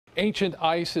Ancient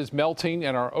ice is melting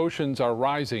and our oceans are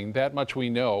rising. That much we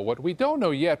know. What we don't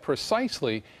know yet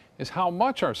precisely is how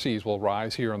much our seas will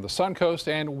rise here on the Suncoast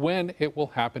and when it will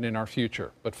happen in our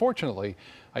future. But fortunately,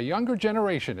 a younger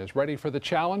generation is ready for the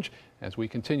challenge as we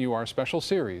continue our special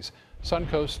series,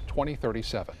 Suncoast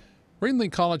 2037.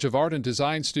 Ringling College of Art and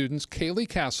Design students Kaylee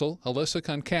Castle, Alyssa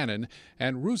Concanon,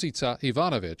 and Ruzica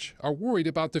Ivanovic are worried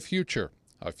about the future,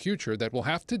 a future that will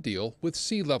have to deal with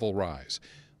sea level rise.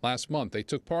 Last month, they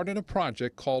took part in a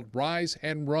project called Rise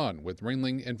and Run with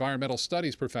Ringling Environmental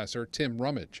Studies professor Tim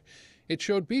Rummage. It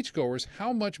showed beachgoers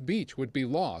how much beach would be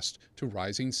lost to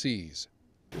rising seas.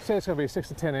 Say it's going to be 6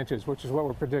 to 10 inches, which is what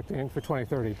we're predicting for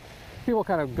 2030. People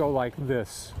kind of go like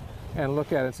this and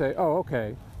look at it and say, oh,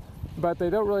 okay. But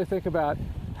they don't really think about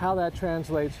how that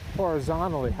translates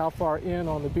horizontally, how far in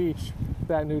on the beach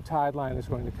that new tide line is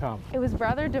going to come. It was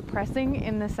rather depressing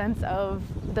in the sense of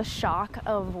the shock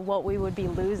of what we would be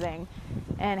losing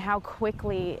and how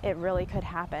quickly it really could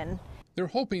happen. They're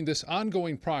hoping this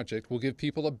ongoing project will give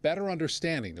people a better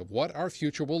understanding of what our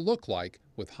future will look like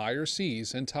with higher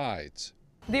seas and tides.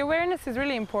 The awareness is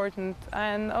really important,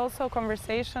 and also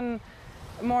conversation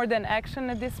more than action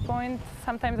at this point.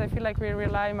 Sometimes I feel like we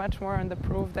rely much more on the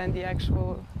proof than the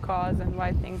actual cause and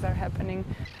why things are happening.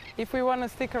 If we want to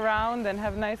stick around and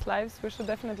have nice lives, we should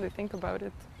definitely think about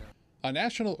it. A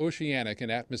National Oceanic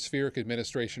and Atmospheric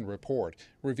Administration report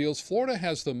reveals Florida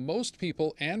has the most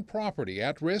people and property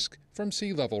at risk from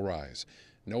sea level rise.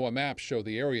 NOAA maps show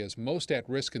the areas most at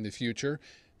risk in the future.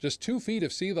 Just 2 feet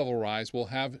of sea level rise will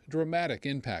have dramatic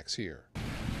impacts here.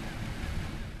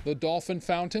 The Dolphin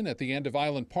Fountain at the end of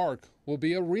Island Park will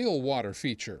be a real water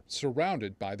feature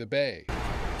surrounded by the bay.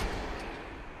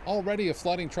 Already a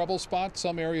flooding trouble spot,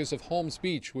 some areas of Holmes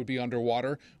Beach would be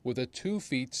underwater with a 2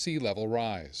 feet sea level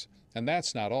rise. And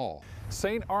that's not all.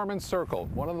 St. Armand's Circle,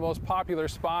 one of the most popular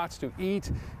spots to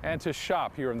eat and to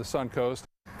shop here in the Suncoast.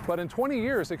 But in 20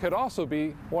 years, it could also be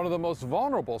one of the most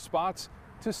vulnerable spots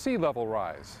to sea level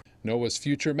rise. NOAA's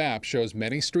future map shows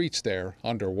many streets there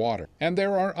underwater. And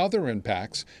there are other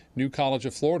impacts. New College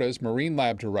of Florida's Marine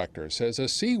Lab director says a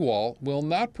seawall will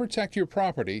not protect your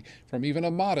property from even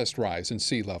a modest rise in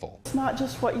sea level. It's not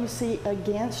just what you see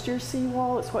against your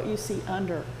seawall, it's what you see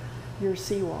under your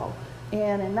seawall.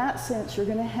 And in that sense, you're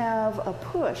going to have a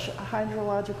push, a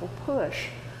hydrological push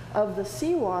of the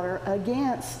seawater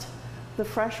against the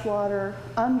fresh water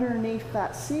underneath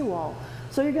that seawall.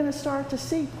 So you're going to start to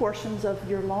see portions of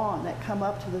your lawn that come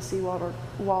up to the seawater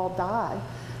wall die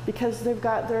because they've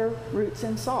got their roots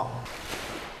in salt.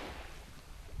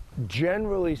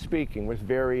 Generally speaking, with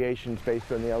variations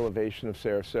based on the elevation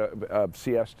of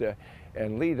Siesta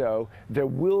and Lido, there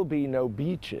will be no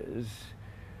beaches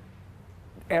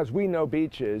as we know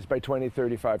beaches by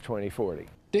 2035, 2040.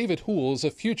 David Houle is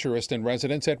a futurist in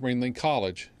residence at Ringling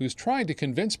College who's trying to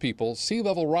convince people sea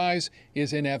level rise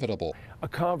is inevitable. A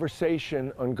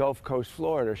conversation on Gulf Coast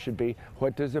Florida should be,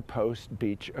 what does a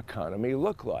post-beach economy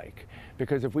look like?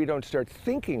 Because if we don't start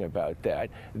thinking about that,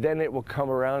 then it will come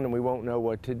around and we won't know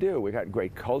what to do. We've got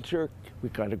great culture,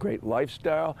 we've got a great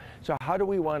lifestyle. So how do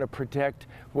we want to protect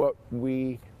what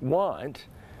we want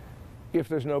if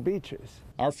there's no beaches?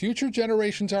 Our future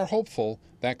generations are hopeful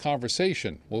that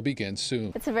conversation will begin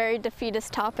soon. It's a very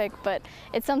defeatist topic, but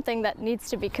it's something that needs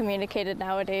to be communicated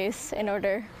nowadays in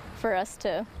order for us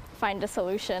to find a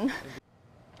solution.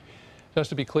 Just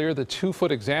to be clear, the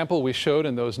 2-foot example we showed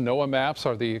in those NOAA maps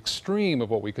are the extreme of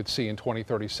what we could see in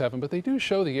 2037, but they do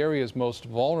show the area's most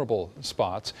vulnerable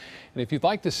spots. And if you'd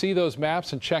like to see those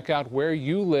maps and check out where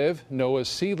you live, NOAA's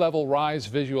sea level rise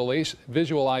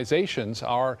visualizations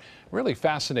are really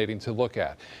fascinating to look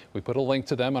at. We put a link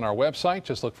to them on our website.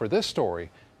 Just look for this story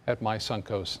at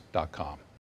mysuncoast.com.